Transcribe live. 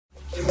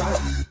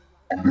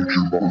Okay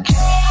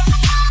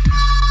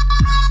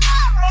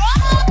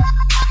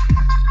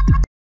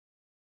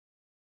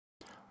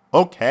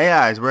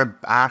guys, we're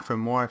back for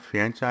more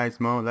franchise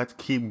mode. Let's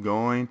keep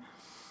going.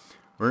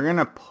 We are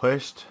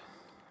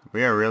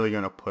really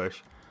gonna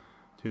push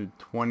to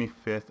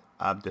 25th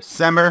of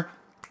December.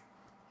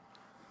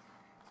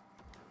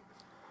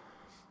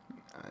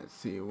 Let's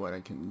see what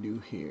I can do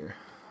here.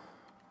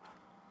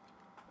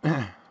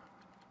 So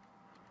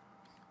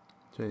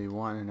they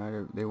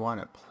want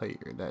a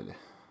player that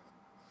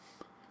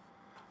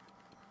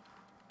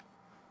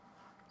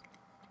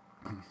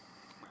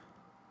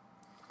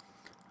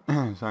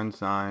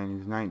Sunshine,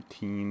 he's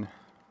 19.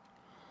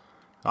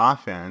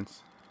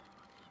 Offense,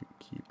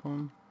 keep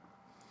him.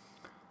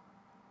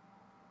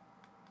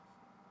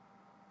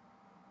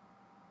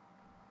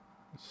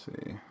 Let's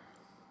see.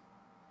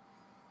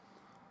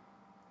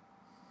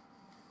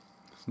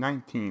 It's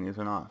 19 is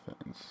an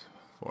offense.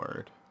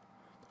 Forward.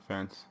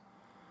 Defense.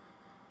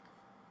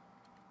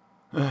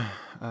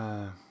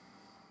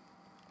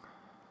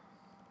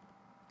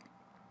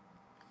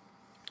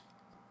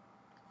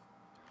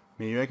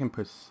 Maybe I can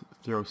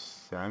throw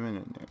 7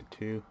 in there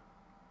too.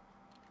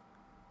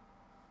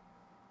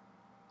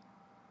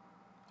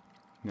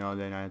 No,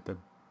 then I have to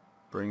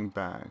bring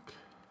back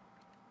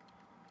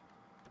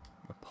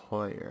a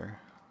player.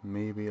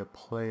 Maybe a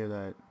player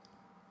that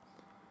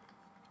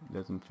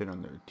doesn't fit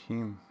on their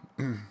team.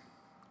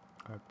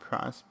 A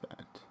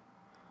prospect.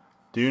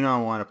 Do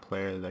not want a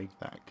player like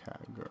that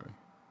category.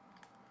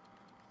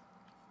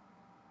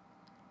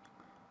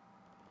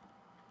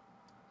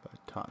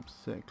 But top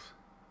 6.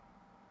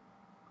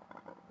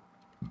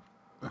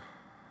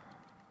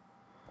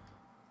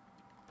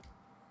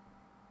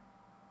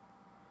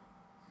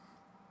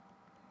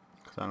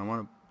 Because I don't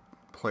want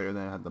a player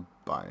that I had to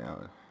buy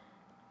out.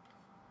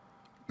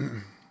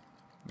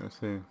 Let's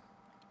see.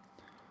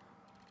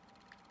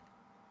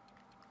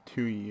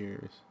 2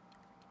 years.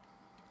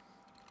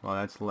 Well,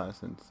 that's less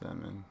than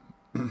 7.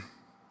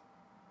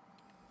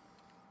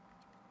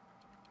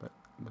 But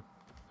the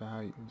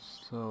value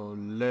is so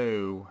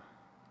low.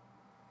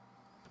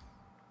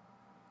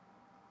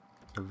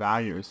 The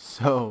value is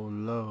so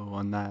low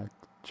on that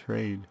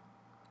trade.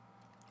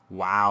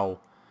 Wow.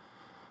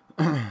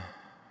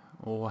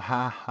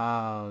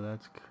 Wow,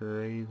 that's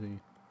crazy.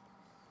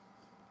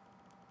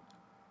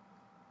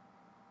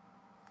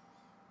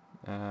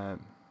 I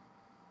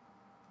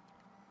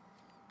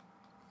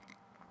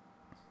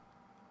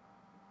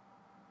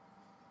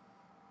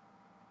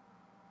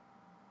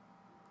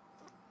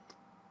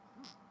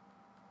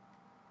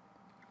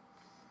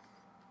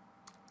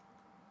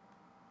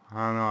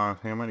don't know, I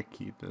think I'm gonna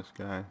keep this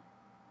guy.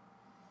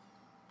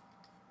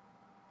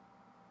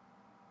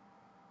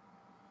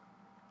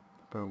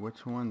 But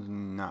which one's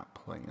not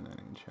playing in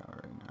NHL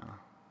right now?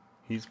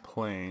 He's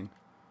playing.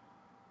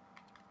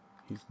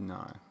 He's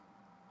not.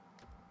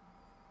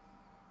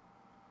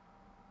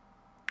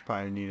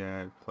 Probably need an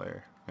added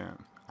player. Yeah.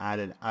 Add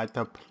a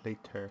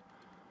player.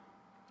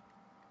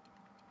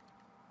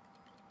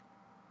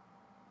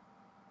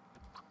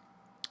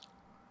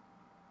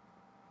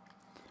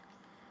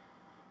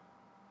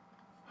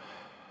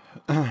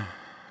 I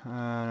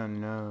don't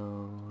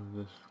know if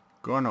this is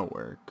gonna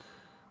work.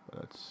 But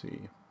let's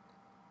see.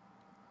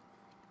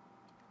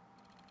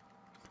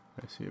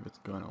 Let's see if it's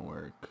gonna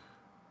work.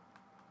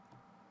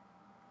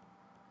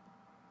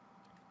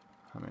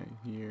 How many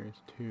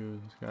years? 2.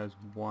 This guy's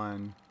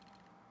 1.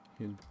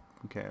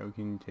 Okay, we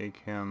can take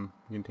him.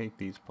 We can take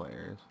these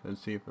players.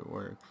 Let's see if it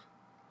works.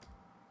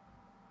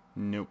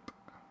 Nope.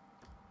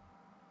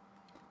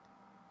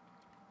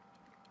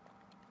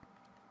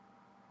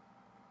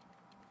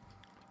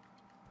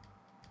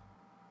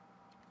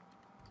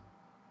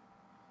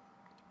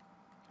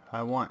 If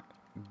I want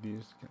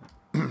these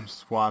guys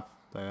swap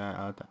that,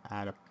 I have to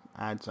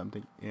add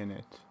something in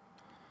it,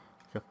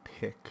 like a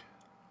pick.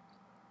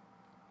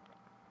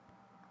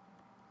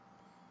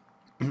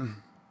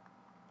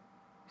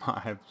 I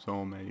have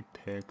so many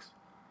picks.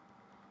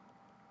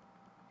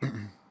 What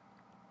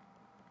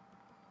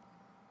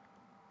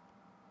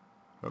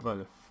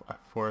about a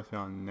 4th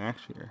round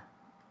next year?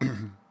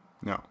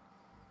 No.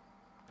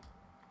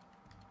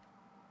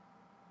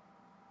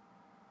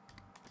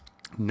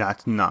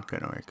 That's not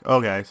gonna work.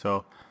 Okay,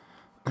 so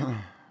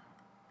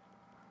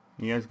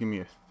you guys give me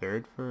a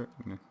 3rd for it?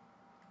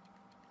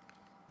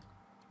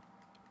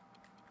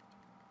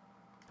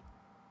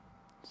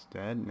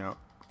 Instead? No.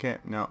 Okay,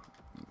 no.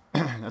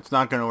 That's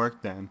not gonna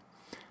work then.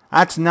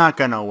 That's not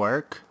gonna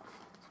work.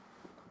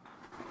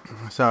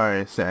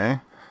 Sorry to say.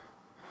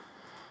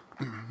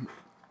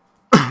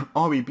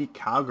 Oh, we beat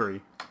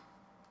Calgary.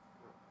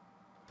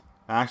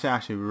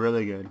 Actually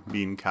really good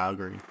beating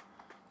Calgary.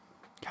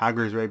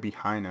 Calgary's right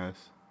behind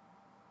us.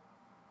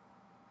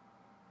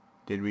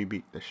 Did we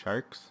beat the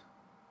Sharks?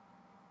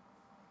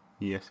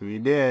 Yes, we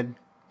did.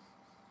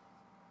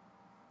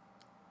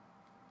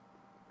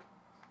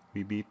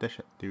 We beat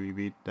did we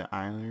beat the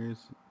Islanders?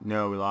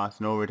 No, we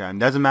lost in overtime.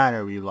 Doesn't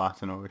matter, we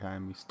lost in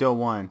overtime. We still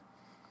won.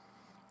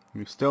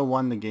 We still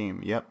won the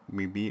game. Yep,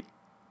 we beat.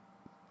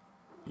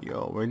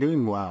 Yo, we're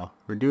doing well.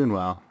 We're doing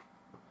well.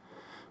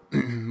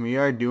 We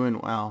are doing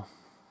well.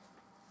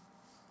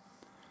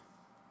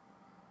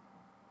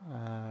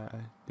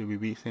 Did we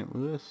beat St.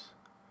 Louis?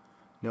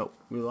 Nope,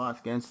 we lost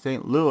against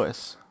St.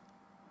 Louis.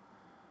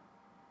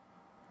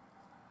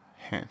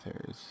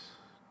 Panthers.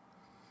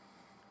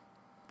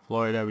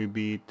 Florida, we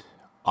beat.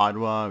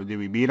 Ottawa, did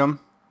we beat them?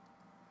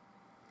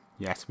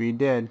 Yes, we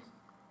did.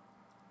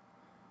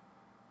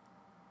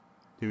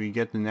 Did we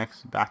get the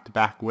next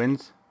back-to-back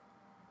wins?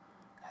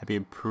 That'd be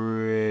a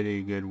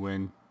pretty good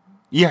win.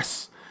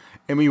 Yes!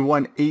 And we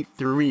won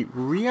 8-3.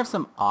 We have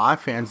some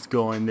offense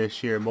going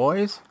this year,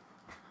 boys.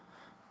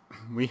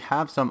 We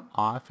have some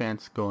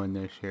offense going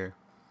this year.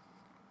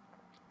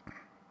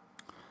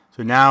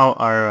 So now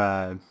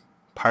our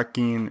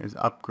parking is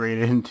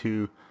upgraded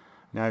into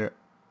another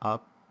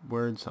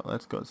upward. So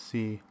let's go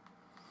see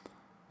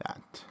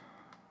that.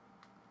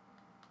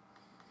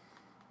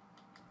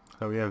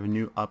 So we have a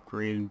new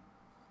upgraded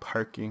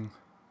parking.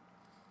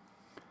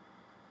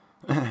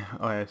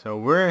 Okay, so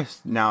we're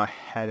now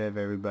ahead of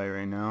everybody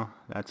right now.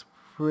 That's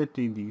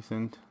pretty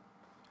decent.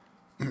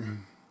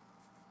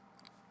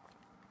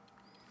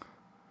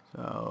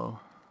 So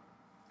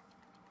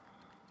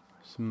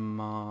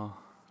small,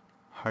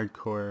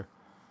 hardcore,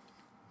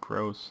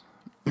 gross.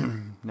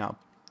 Now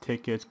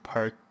tickets,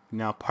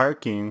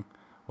 parking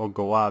will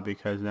go up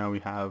because now we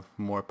have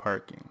more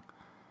parking.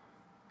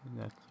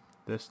 That's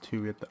this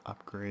too. We have to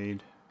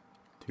upgrade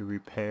to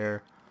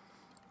repair.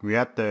 We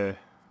have to.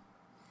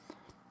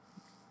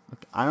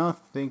 Look, I don't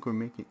think we're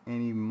making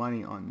any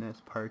money on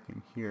this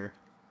parking here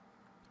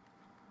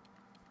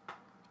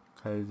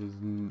because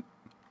we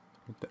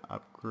have to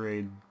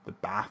upgrade the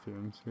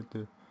bathrooms. We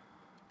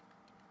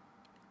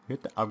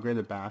have to upgrade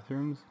the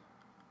bathrooms.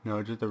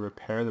 No, just to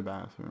repair the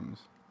bathrooms.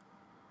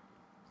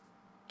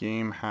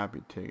 Game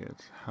happy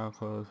tickets. How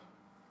close?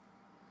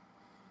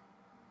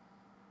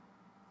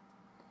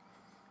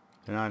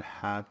 They're not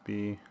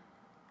happy.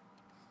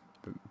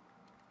 The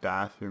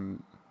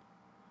bathroom.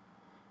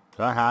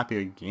 They're not happy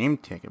with game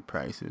ticket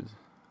prices.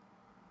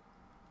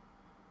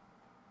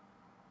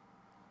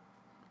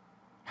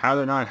 How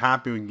they're not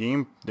happy with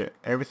game?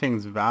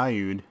 Everything's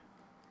valued.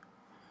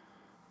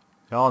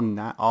 They're all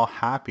not all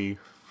happy.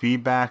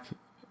 Feedback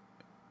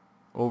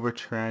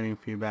overtrending.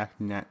 Feedback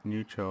net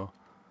neutral.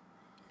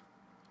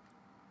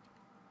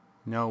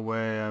 No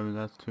way. I mean,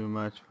 that's too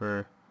much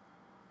for.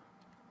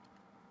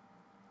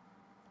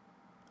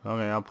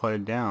 Okay, I'll put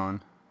it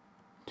down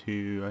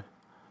to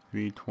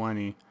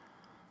 320.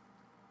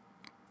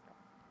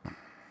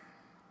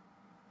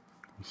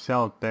 We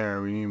sell it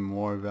there. We need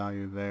more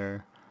value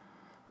there.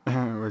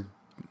 They're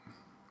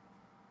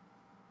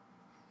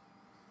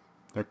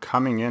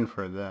coming in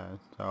for that,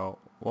 so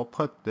we'll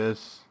put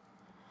this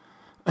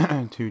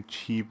too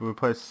cheap. We'll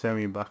put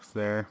 $70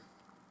 there.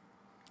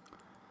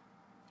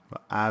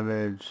 But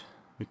average,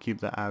 we keep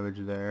the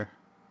average there.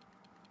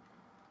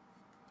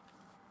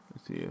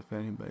 Let's see if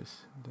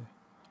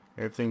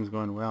everything's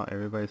going well.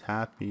 Everybody's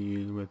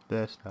happy with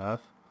this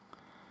stuff.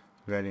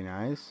 Very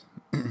nice.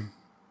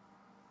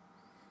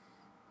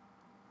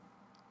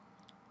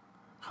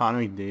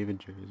 Connor McDavid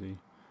jersey.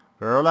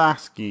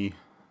 Verlasky.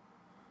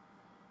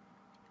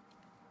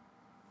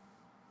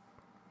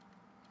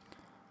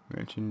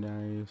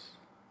 Merchandise.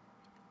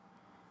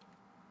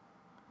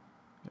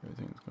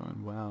 Everything's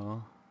going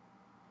well.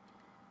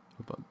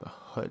 What about the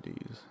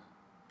hoodies?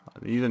 Oh,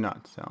 these are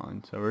not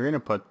selling, so we're gonna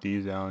put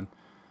these down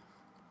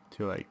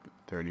to like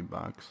 $30.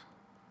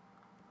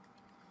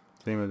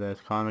 Same with this.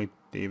 Connor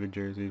McDavid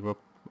jerseys. We'll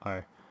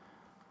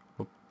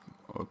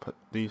put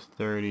these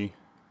 30.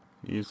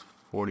 These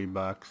 $40.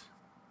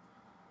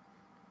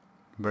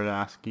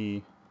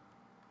 Verlasky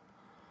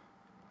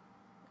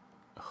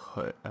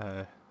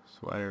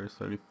sweater is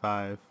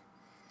 $35.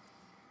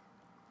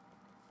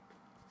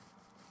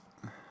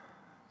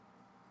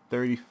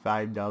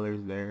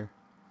 $35 there.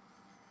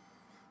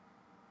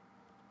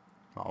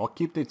 Well, I'll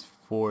keep this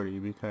 40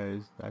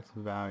 because that's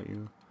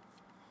value.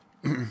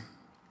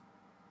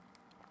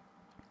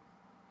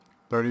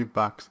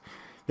 $30.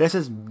 This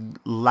is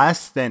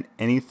less than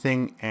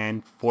anything,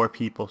 and 4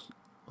 people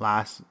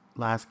last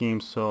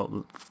game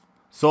sold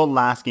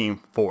last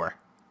game 4.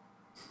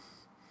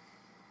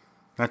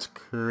 That's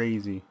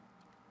crazy.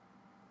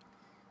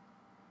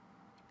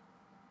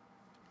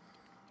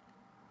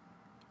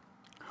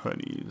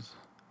 Hoodies.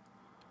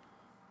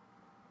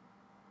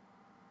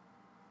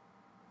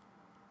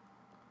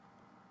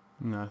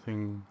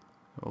 Nothing.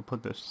 We'll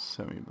put this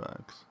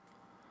 $70.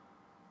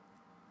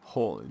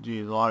 Holy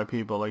geez, a lot of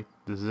people like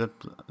the zip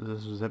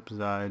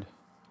side.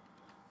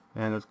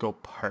 And let's go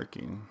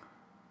parking.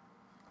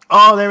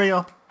 Oh, there we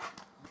go.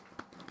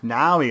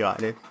 Now we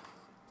got it.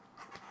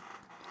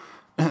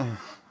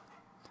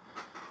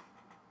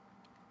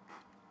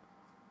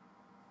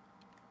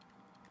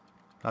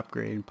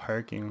 Upgrade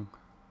parking.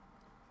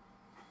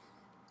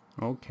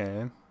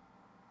 Okay.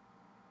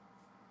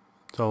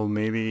 So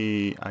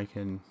maybe I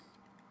can.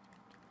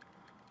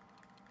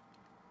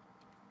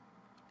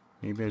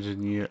 Maybe I just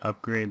need to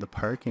upgrade the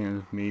parking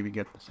and maybe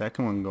get the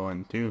second one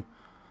going too.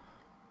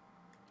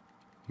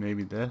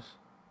 maybe this.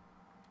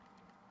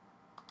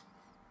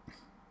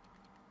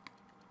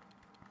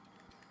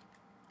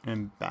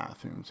 And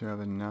bathrooms. Do I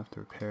have enough to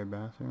repair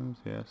bathrooms?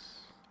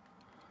 Yes.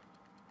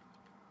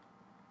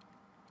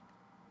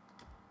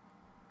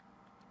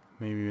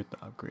 Maybe we have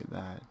to upgrade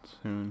that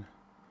soon.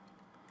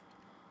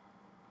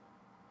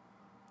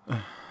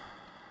 Let's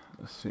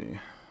see.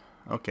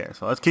 Okay,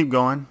 so let's keep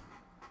going.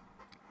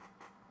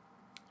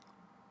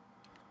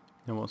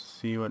 Then we'll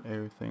see what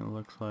everything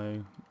looks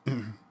like.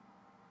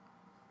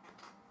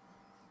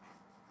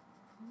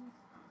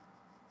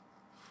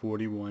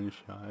 41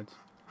 shots.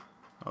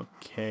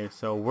 Okay,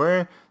 so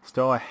we're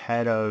still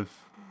ahead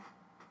of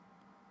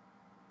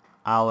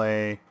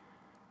LA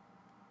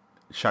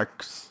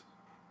Sharks.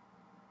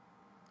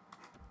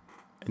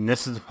 And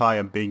this is probably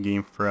a big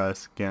game for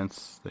us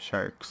against the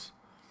Sharks,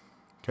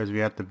 because we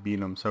have to beat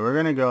them. So we're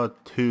going to go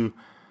to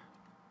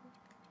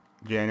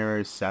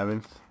January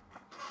 7th.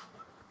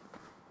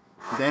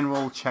 Then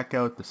we'll check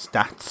out the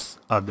stats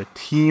of the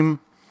team.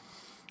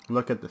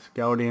 Look at the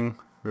scouting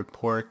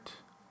report.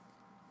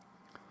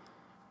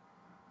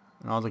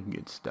 And all the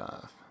good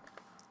stuff.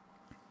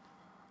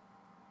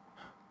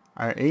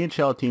 Our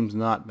AHL team's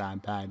not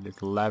that bad. It's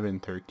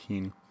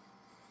 11-13.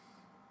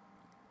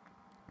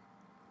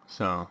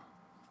 So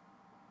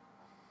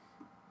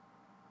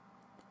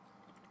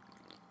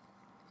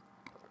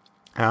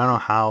I don't know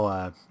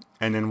how,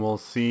 and then we'll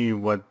see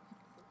what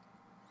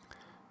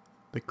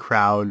the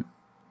crowd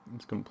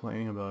is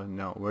complaining about.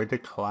 No, we're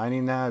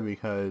declining that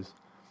because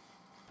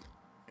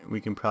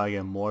we can probably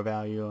get more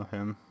value of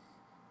him.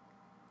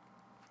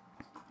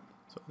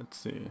 So let's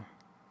see.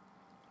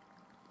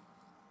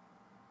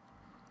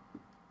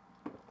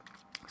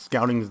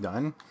 Scouting's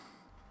done.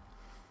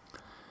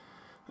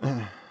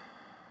 So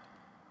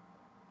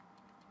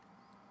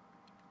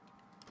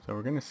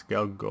we're gonna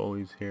scout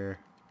goalies here.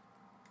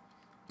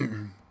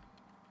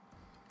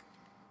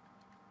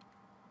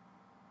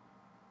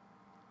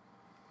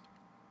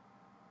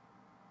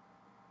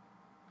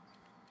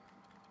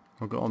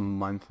 We'll go a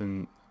month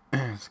in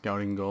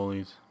scouting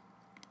goalies.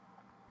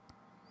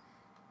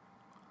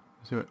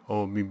 So,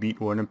 oh, we beat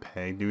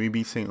Winnipeg. Did we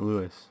beat St.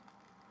 Louis?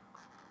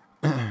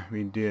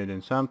 We did.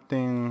 And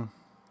something.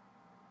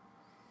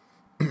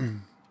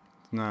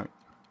 It's not.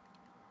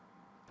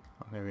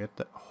 Okay, we have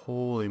to.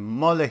 Holy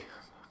moly!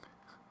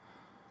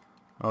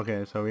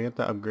 Okay, so we have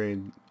to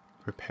upgrade,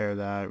 repair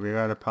that. We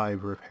gotta probably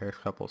repair a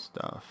couple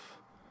stuff.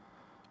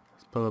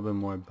 Let's put a little bit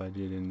more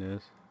budget in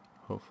this.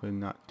 Hopefully,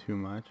 not too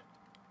much.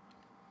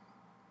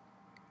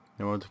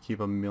 And we'll just keep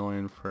 $1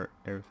 million for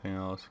everything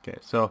else. Okay,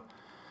 so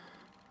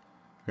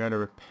we gotta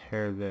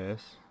repair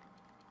this.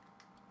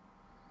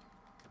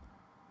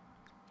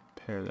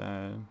 Repair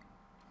that.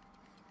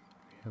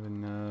 We have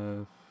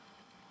enough.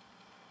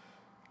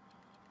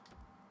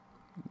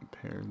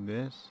 Repair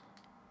this.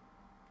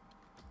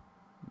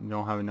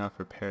 Don't have enough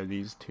to repair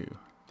these two.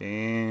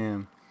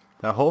 Damn.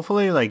 That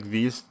hopefully like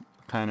these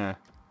kind of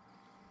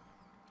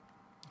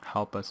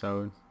help us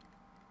out.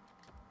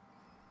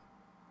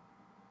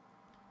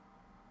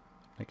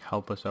 Like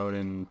help us out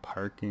in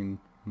parking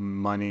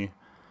money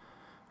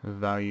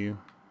value.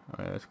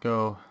 Alright, let's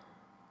go.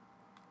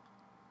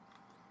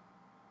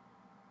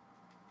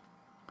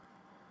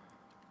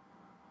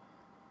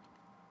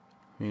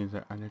 These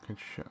are under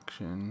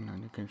construction.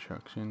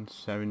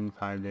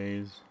 75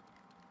 days.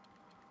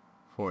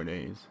 4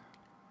 days.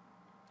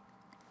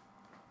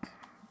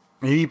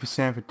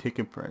 80% for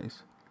ticket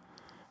price.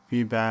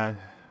 Feedback.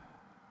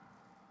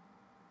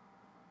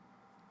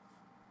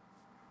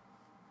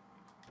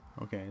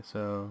 Okay,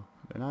 so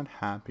they're not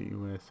happy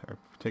with our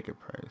ticket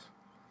price.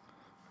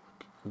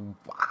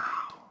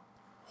 Wow.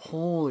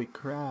 Holy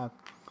crap.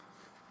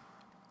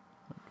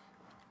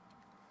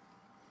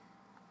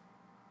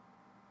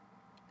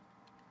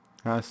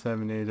 Last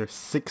 7 days, there's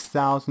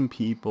 6,000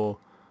 people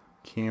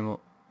came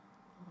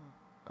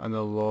on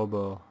the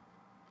Lobo.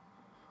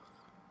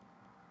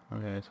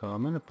 Okay, so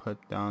I'm gonna put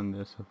down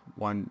this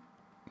one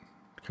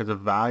because the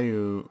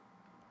value,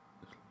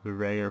 the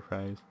regular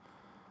price.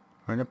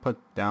 We're gonna put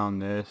down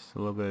this a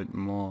little bit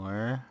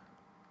more.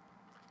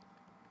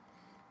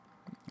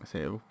 Let's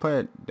say we'll put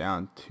it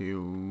down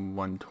to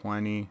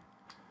 120.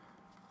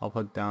 I'll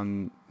put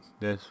down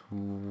this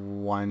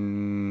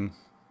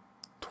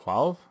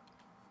 112.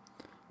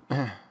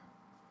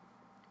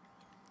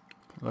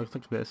 Looks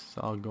like this is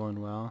all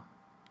going well.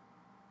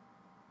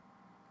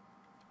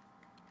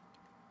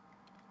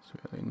 It's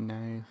really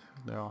nice.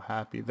 They're all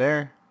happy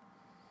there.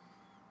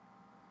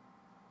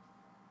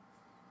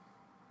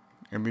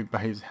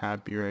 Everybody's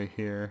happy right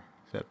here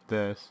except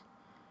this.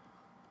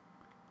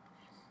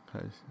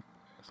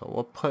 So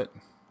we'll put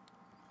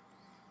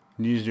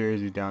these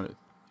jerseys down to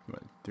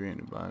what,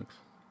 $300.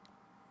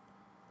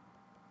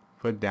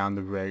 Put down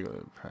the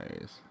regular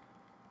price.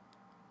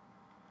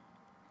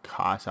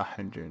 Cost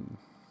 100.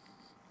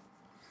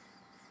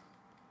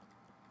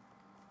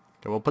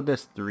 Okay, we'll put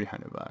this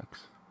 $300.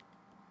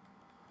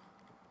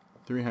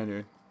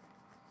 300.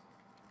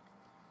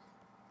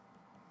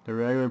 The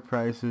regular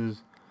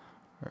prices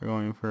are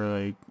going for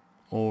like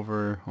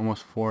over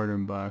almost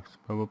 $400,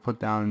 but we'll put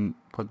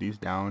these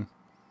down.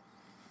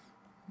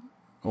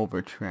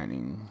 Over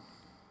trending.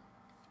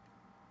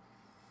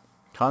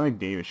 Colin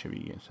McDavid should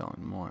be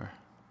selling more.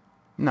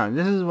 No,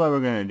 this is what we're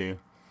gonna do.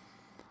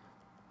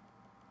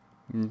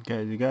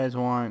 Guys, you guys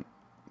want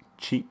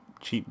cheap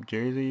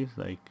jerseys,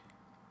 like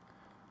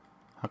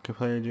hockey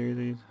player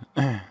jerseys?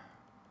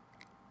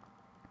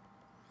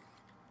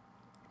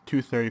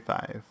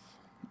 $235.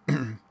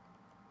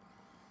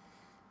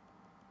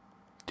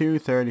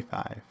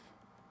 $235.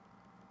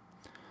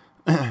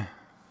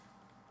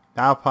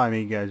 That'll probably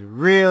make you guys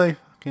really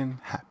fucking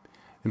happy.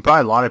 And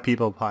probably a lot of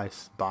people probably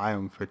buy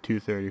them for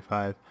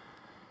 $235.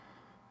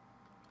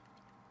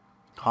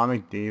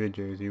 Comic David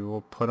jersey,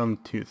 we'll put them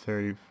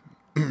 $230.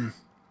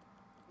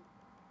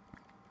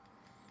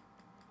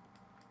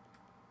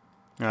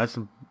 That's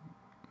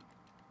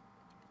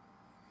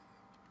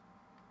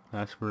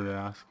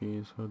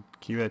Brodowski, so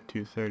keep it at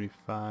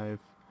 $235.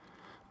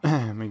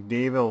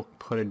 McDavid will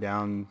put it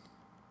down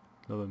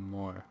a little bit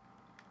more.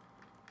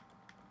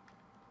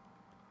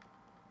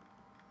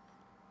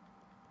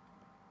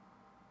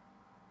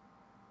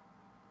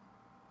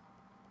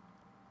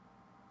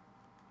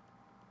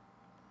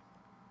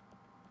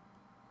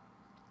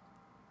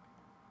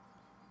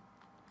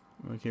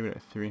 We'll keep it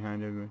at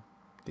 300.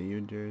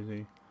 McDavid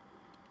jersey.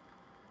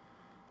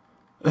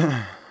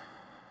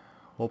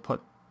 We'll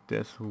put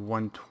this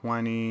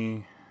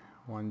 120.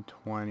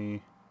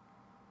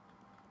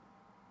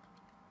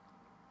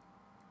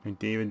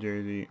 McDavid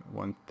jersey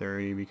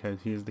 130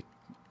 because he's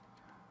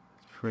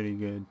pretty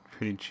good,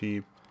 pretty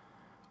cheap.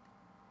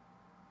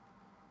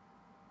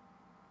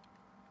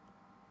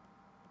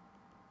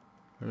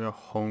 There's a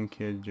home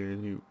kids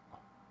jersey,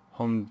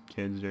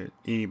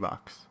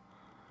 $80.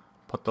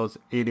 Put those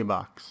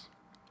 $80.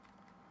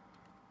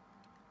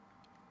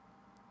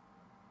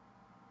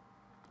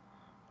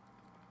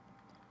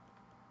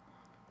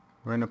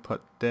 We're gonna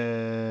put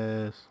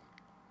this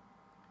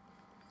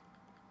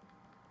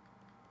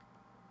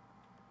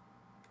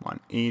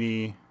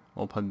 180.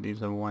 We'll put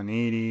these at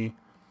 180. You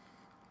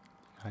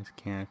guys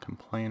can't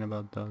complain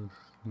about those.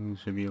 There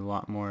should be a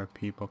lot more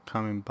people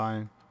coming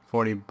by.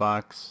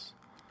 $40.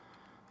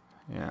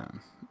 Yeah.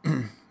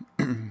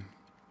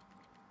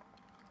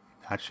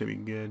 That should be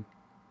good.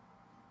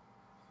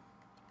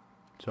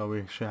 So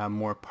we should have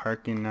more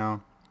parking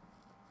now.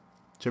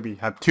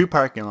 Have 2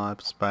 parking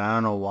lots, but I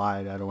don't know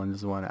why the other one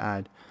doesn't want to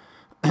add.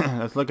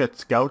 Let's look at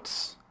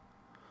scouts.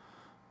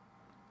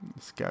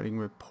 Scouting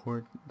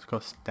report. Let's go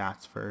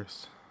stats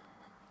first.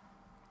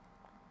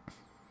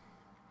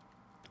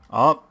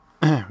 Oh,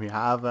 we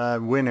have a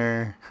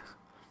winner.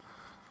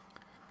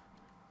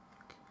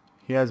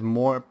 He has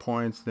more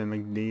points than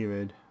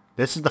McDavid.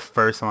 This is the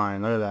first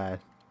line. Look at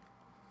that.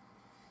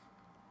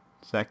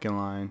 Second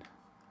line.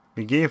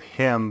 We gave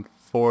him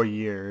 4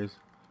 years.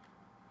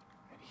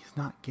 He's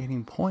not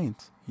getting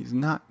points. He's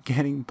not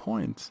getting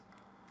points.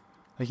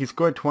 Like, he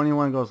scored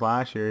 21 goals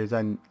last year. He's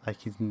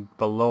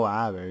below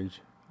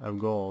average of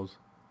goals.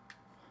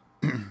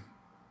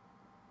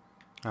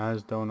 I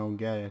just don't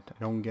get it. I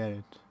don't get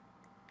it.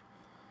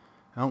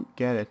 I don't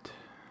get it.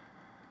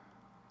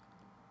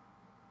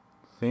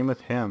 Same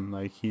with him.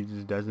 Like, he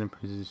just doesn't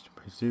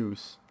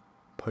produce.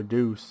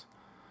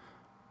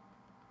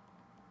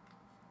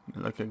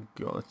 Let's look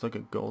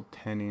at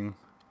goaltending.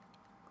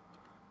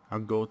 How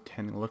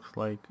goaltending looks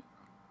like.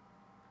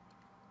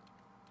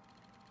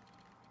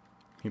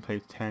 He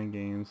plays 10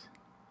 games.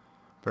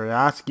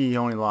 Brodowski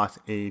only lost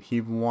 8. He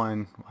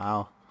won.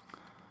 Wow.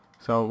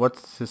 So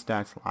what's his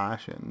stats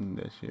last in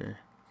this year?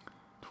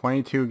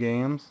 22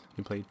 games.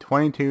 He played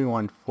 22,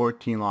 won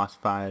 14,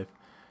 lost 5.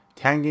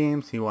 10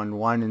 games. He won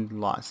 1 and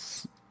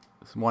lost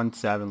 1,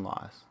 7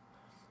 lost.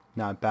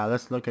 Not bad.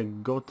 Let's look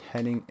at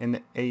goaltending in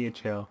the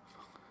AHL.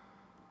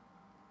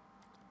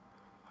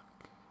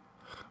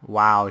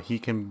 Wow, he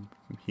can.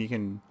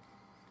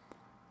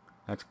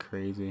 That's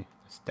crazy.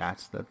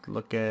 Stats. Let's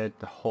look at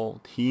the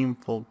whole team,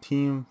 full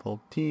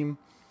team.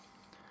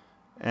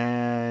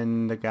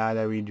 And the guy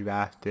that we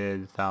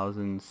drafted,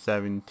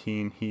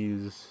 2017,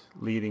 he's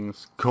leading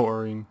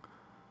scoring.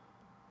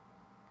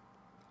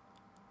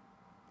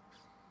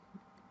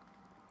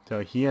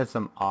 So he has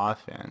some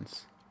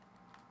offense.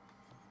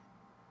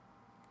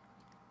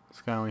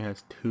 This guy only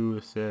has 2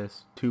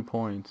 assists, 2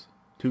 points,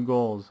 2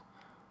 goals.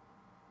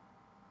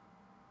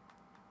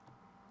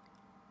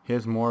 He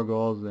has more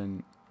goals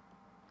than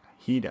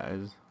he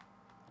does.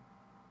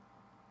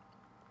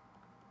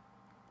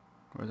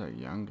 Where's that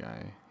young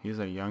guy? He's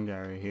a young guy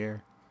right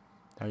here.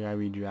 That guy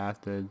we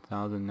drafted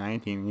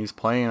 2019. He's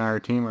playing our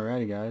team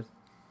already, guys.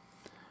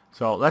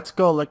 So let's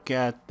go look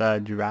at the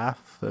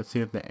draft. Let's see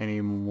if there are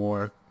any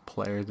more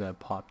players that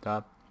popped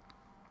up.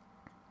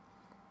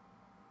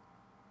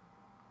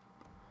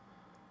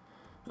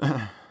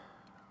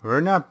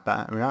 We're not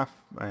bad.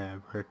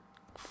 We're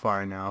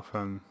far now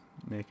from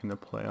making the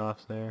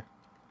playoffs there.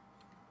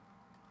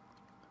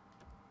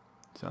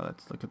 So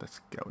let's look at the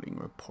scouting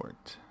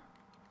report.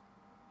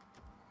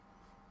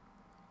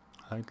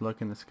 I like to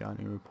look in the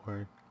scouting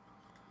report,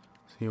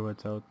 see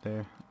what's out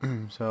there.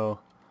 So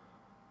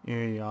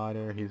Erie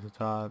Otter, he's the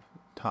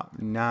top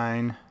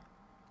 9.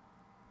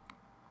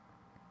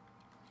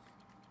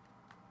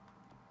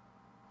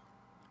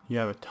 You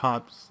have a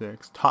top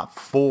 6, top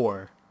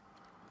 4,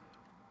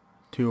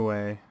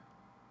 2-way,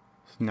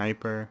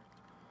 sniper,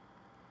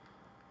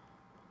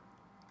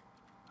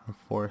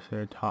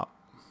 enforcer, top.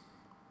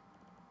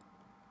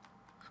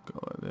 Let's go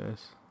with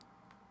this.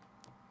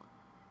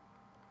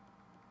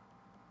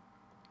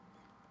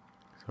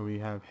 So we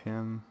have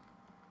him.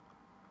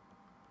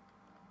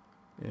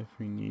 If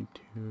we need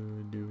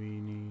to, do we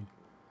need?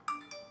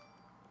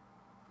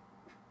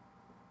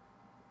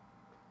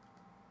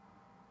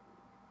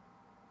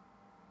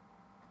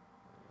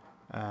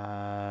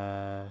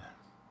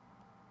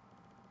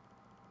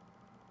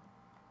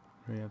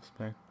 We have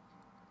spec.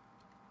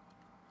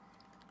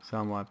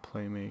 Somewhat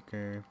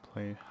playmaker,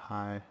 play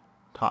high,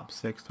 top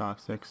 6, top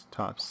 6,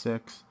 top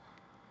 6.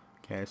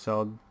 Okay,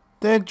 so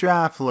the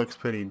draft looks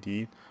pretty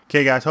deep.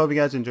 Okay, guys, hope you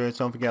guys enjoyed.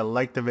 So don't forget to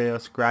like the video,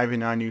 subscribe if you're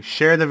not new,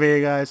 share the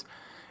video, guys.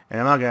 And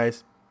I'm out,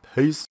 guys.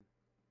 Peace.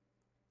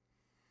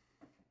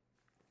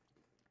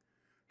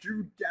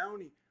 Drew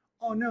Downey.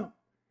 Oh, no.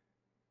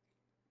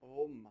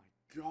 Oh, my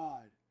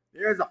God.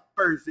 There's a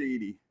first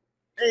 80.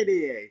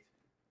 88.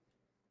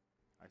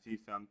 I see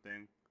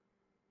something.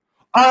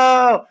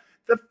 Oh!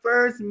 The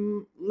first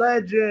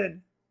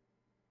legend.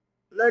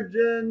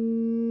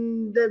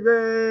 Legendary.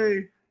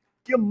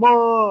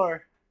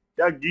 Gilmore.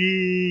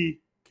 Dougie.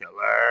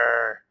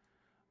 Killer.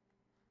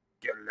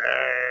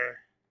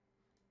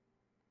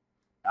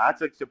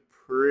 That's like a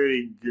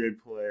pretty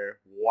good player.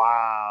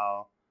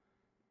 Wow.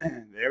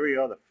 There we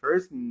go. The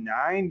first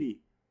 90.